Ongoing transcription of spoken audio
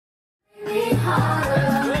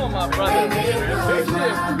That's cool, my brother. Big shit.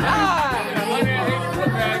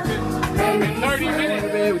 In 30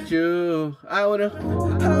 minutes. Be with you. I wanna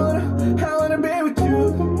be with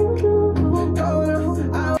you.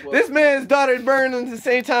 This man's daughter burned at the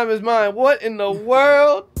same time as mine. What in the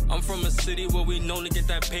world? I'm from a city where we known to get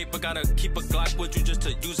that paper. Gotta keep a Glock with you just to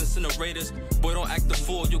use incinerators. Boy, don't act the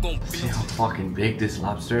fool, you gon' be. See how fucking big this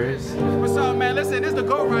lobster is? What's up, man? Listen, this is the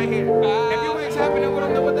goat right here. If you ain't happening with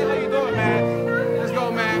him, then what the hell you doing, man? Let's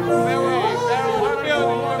go, man. Baby,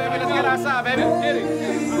 let's get outside, baby. Get it.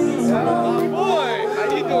 Oh, boy. How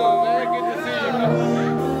you doing, man? Good to see you, man.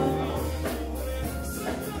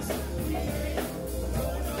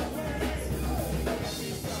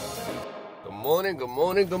 Good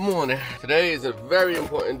morning, good morning. Today is a very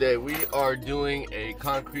important day. We are doing a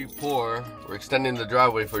concrete pour. We're extending the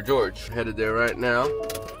driveway for George. We're headed there right now.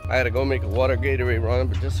 I had to go make a water Gatorade run,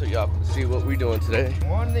 but just so y'all can see what we're doing today.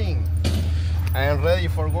 Morning. I am ready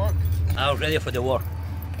for work. I'm ready for the work.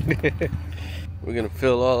 We're gonna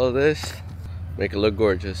fill all of this, make it look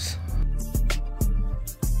gorgeous.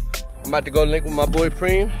 I'm about to go link with my boy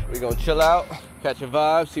Preem. We're gonna chill out, catch a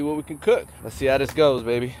vibe, see what we can cook. Let's see how this goes,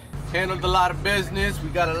 baby. Handled a lot of business. We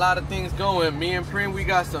got a lot of things going. Me and Preem, we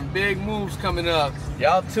got some big moves coming up.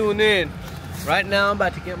 Y'all tune in. Right now, I'm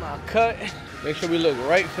about to get my cut. Make sure we look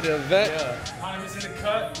right for the event. Yeah. Time in the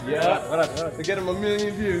cut. Yeah. To get him 1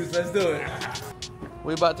 million views. Let's do it.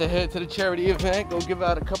 We about to head to the charity event. Go give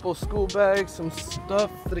out a couple school bags, some stuff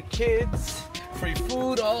for the kids, free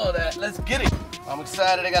food, all of that. Let's get it. I'm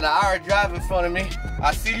excited. I got an hour drive in front of me.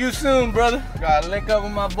 I'll see you soon, brother. Gotta link up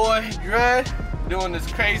with my boy Dread. Doing this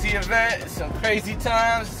crazy event, some crazy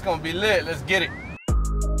times. It's gonna be lit. Let's get it.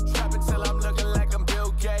 Trapping till I'm looking like I'm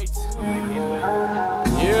Bill Gates.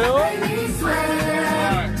 You?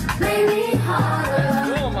 Baby,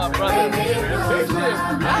 harder. Cool, my brother. Big shit.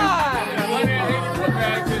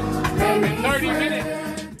 In 30 minutes.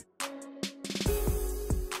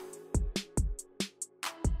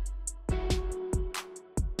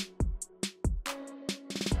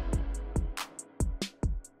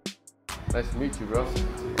 Nice to meet you, bro.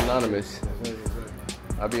 Anonymous.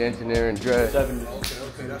 I'll be engineering Dread.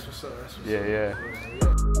 Okay, that's what's up. Yeah.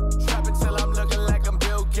 Trapping till I'm looking like I'm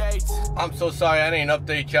Bill Gates. I'm so sorry I didn't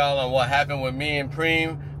update y'all on what happened with me and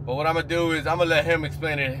Preem, but what I'm gonna do is I'm gonna let him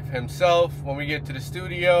explain it himself when we get to the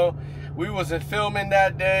studio. We wasn't filming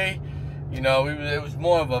that day, you know. It was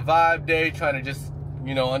more of a vibe day, trying to just,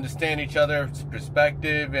 you know, understand each other's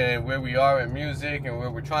perspective and where we are in music and where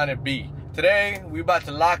we're trying to be. Today we about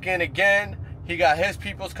to lock in again. He got his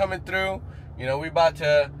peoples coming through. You know, we about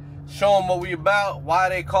to show him what we about, why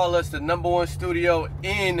they call us the #1 studio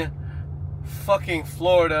in fucking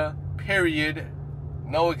Florida, period.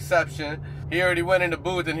 No exception. He already went in the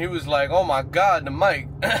booth and he was like, oh my God, the mic.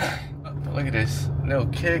 Look at this. Little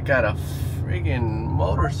kid got a friggin'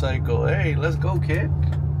 motorcycle. Hey, let's go, kid.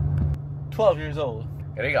 12 years old.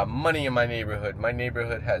 Yeah, they got money in my neighborhood. My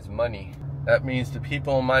neighborhood has money. That means the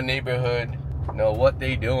people in my neighborhood know what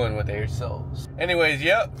they doing with their souls. Anyways,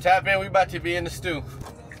 yep, tap in. We about to be in the stew.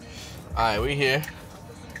 All right, we here.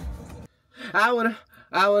 I wanna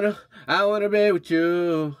be with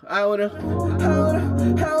you. I wanna be with you. I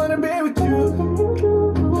wanna be with you.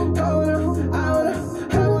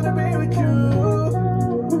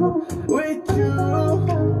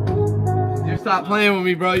 You stop playing with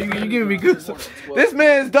me, bro. You giving me goosebumps. This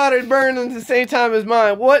man's daughter burned at the same time as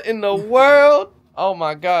mine. What in the world? Oh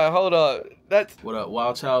my God, hold up. That's What up,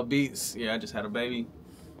 Wild Child Beats? Yeah, I just had a baby.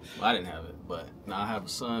 Well, I didn't have it, but now I have a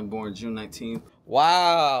son born June 19th.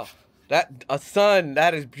 wow. A son,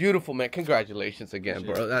 that is beautiful, man. Congratulations again,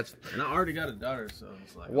 bro. That's And I already got a daughter, so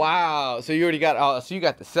it's like wow. So you already got so you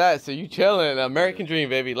got the set, so you chilling. American dream,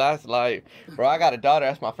 baby. Last life. Bro, I got a daughter.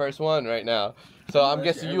 That's my first one right now. So I'm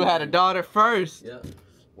guessing you had a daughter first. Yeah.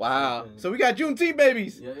 Wow. So we got Juneteenth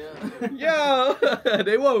babies. Yeah. Yo,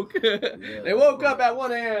 they woke. They woke up at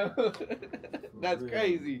 1 a.m. That's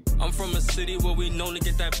crazy. I'm from a city where we known to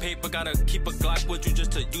get that paper. Gotta keep a Glock with you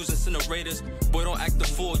just to use incinerators. Boy, don't act the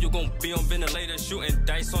fool, you gon' be on ventilators. Shooting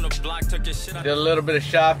dice on the block, took your shit out. Did a little bit of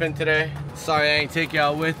shopping today. Sorry I ain't take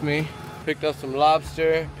y'all with me. Picked up some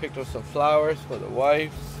lobster, picked up some flowers for the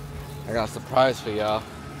wife. I got a surprise for y'all.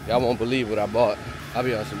 Y'all won't believe what I bought. I'll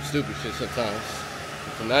be on some stupid shit sometimes.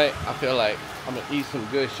 Tonight, I feel like I'm gonna eat some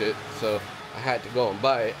good shit, so I had to go and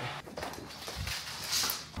buy it.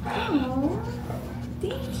 Oh,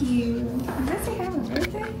 thank you. Does it have a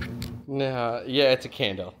birthday? Nah, yeah, it's a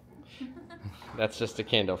candle. That's just a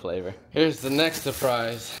candle flavor. Here's the next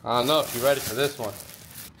surprise. I don't know if you're ready for this one.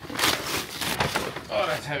 Oh,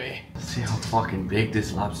 that's heavy. See how fucking big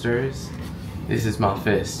this lobster is? This is my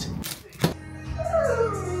fist.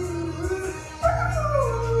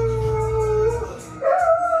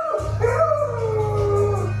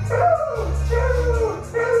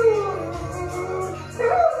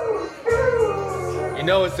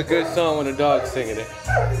 know it's a good song when the dog's singing it.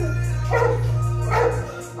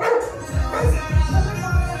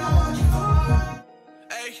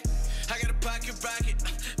 Hey, I got a pocket rocket.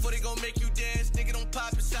 But they gon' make you dance, nigga, don't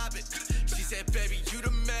pop it, stop it. She said, baby, you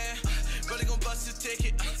the man. Really gon' bust a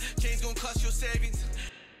ticket. Chains gon' cost your savings.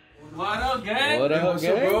 What up, gang? What up, What's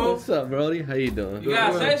up, gang? bro? What's up, Brody? How you doing? You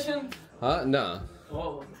got a session? Huh? Nah.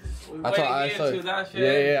 Oh, I saw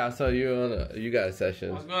yeah, I saw you on you got a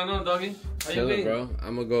session. What's going on, doggy? How you Chilling, been? bro.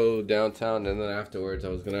 I'm gonna go downtown and then afterwards I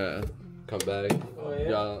was gonna come back. Oh, yeah?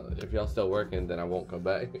 Y'all, if y'all still working, then I won't come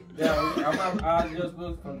back. Yeah, I just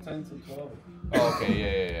booked from 10 to 12. Oh, okay,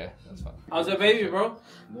 yeah. That's fine. How's the baby, bro?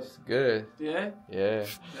 It's good. Yeah? Yeah.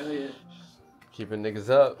 Hell yeah. Keeping niggas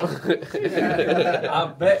up. I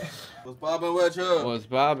bet. What's poppin' with you? What's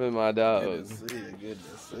bobbing, my dog? Good to see you. Good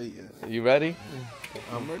to see you. You ready?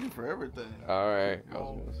 I'm ready for everything. All right.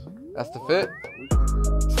 That's the fit.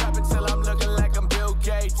 Trapping till I'm looking like I'm Bill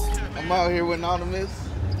Gates. I'm out here with Anonymous.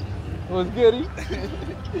 What's goody?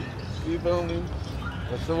 You feel me?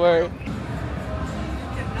 What's the word?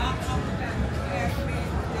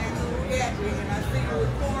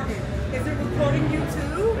 Is it recording you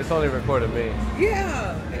too? It's only recording me.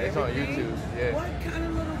 Yeah. It's on YouTube. Yeah. What kind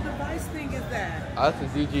of little device thing is that? That's a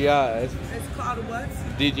DJI. It's called a what?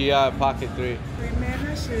 DJI Pocket 3. Man,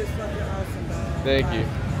 that shit is fucking awesome, dog. Thank you.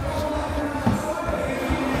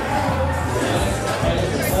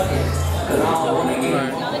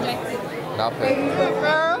 Not bad.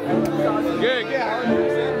 Good. Good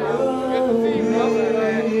to see you, bro.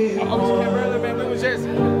 I was just came earlier, man. We was just,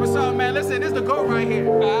 what's up, man? Listen, this is the GOAT right here.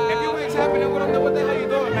 If you ain't tapping in with him, then what the hell you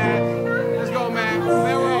doing, man? Let's go, man.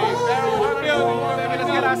 Baby,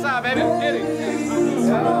 let's get outside, baby. Get it.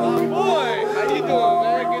 My boy, how you doing,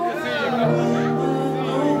 man? Good to see you, man.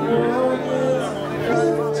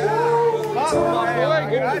 My boy,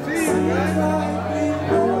 good to see you, man.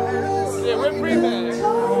 Yeah, we're free, man.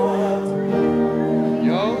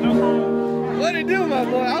 Yo, what it do, my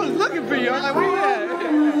boy? I was looking for you. I'm like, where you at?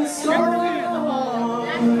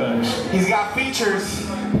 He's got features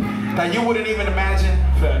that you wouldn't even imagine.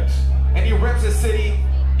 And he reps his city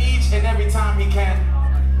each and every time he can.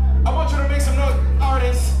 I want you to make some noise,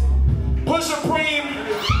 artists. Push Supreme,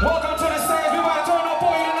 welcome to the stage. We about to turn up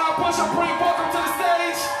for you tonight. Push Supreme, welcome to the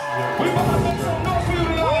stage. We about to make some noise for you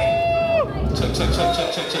tonight.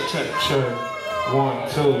 Check. 1,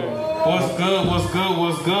 2. What's good,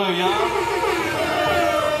 y'all?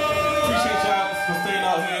 Appreciate y'all for staying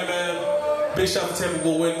out here, man. Big shout out to Tampa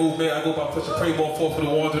will win movement. I go by Push Supreme on 4 for the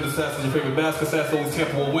Warriors Assassin. Your favorite mask assassin, always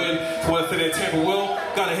Tampa will win. So when I say that Tampa will,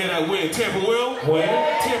 gotta hear that win. Tampa will win.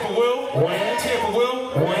 Tampa will win. Tampa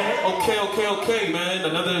will win. Okay, man.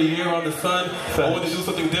 Another year on the sun. I wanted to do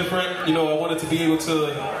something different. You know, I wanted to be able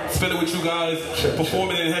to spend it with you guys,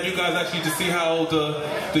 performing and have you guys actually to see how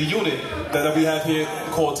the unit that we have here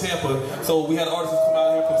called Tampa. So we had artists come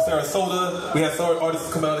out here from Sarasota. We had artists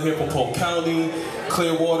come out here from Polk County,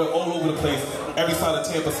 Clearwater, all over the place, every side of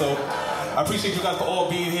Tampa. So I appreciate you guys for all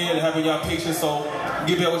being here and having y'all patience. So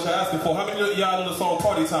give y'all what you're asking for. How many of y'all know the song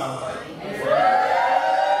Party Time?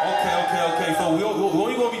 Okay. So we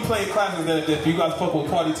only gonna be playing classics then if you guys fuck with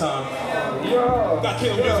Party Time. Got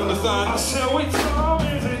Kill Music on the side. I said, what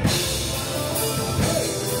time is it?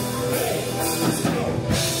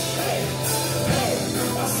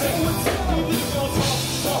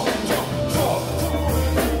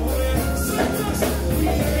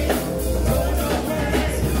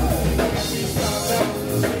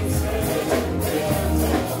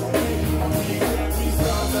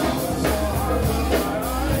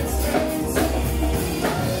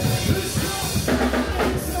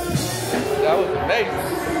 That was amazing.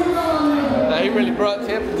 Now he really brought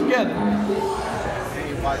Tampa together.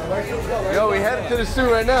 Yo, we headed to the zoo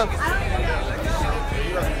right now.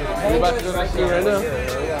 We about to go to the zoo right now.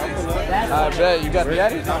 I bet. You got the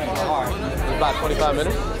Yeti? About 25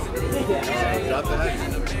 minutes.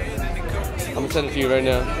 I'm gonna send it to you right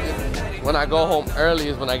now. When I go home early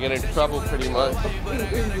is when I get in trouble pretty much.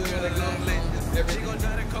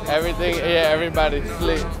 Everything, yeah, everybody's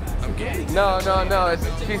asleep. No.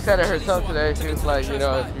 She said it herself today. She was like, you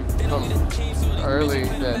know, if you come early,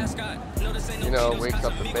 then, you know, it wakes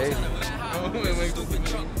up the baby.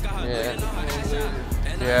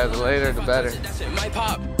 Yeah, the later the better. That shit might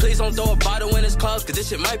pop. Please don't throw a bottle in his clubs, cause this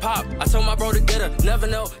shit might pop. I told my bro to get her, never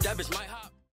know, that bitch might hop.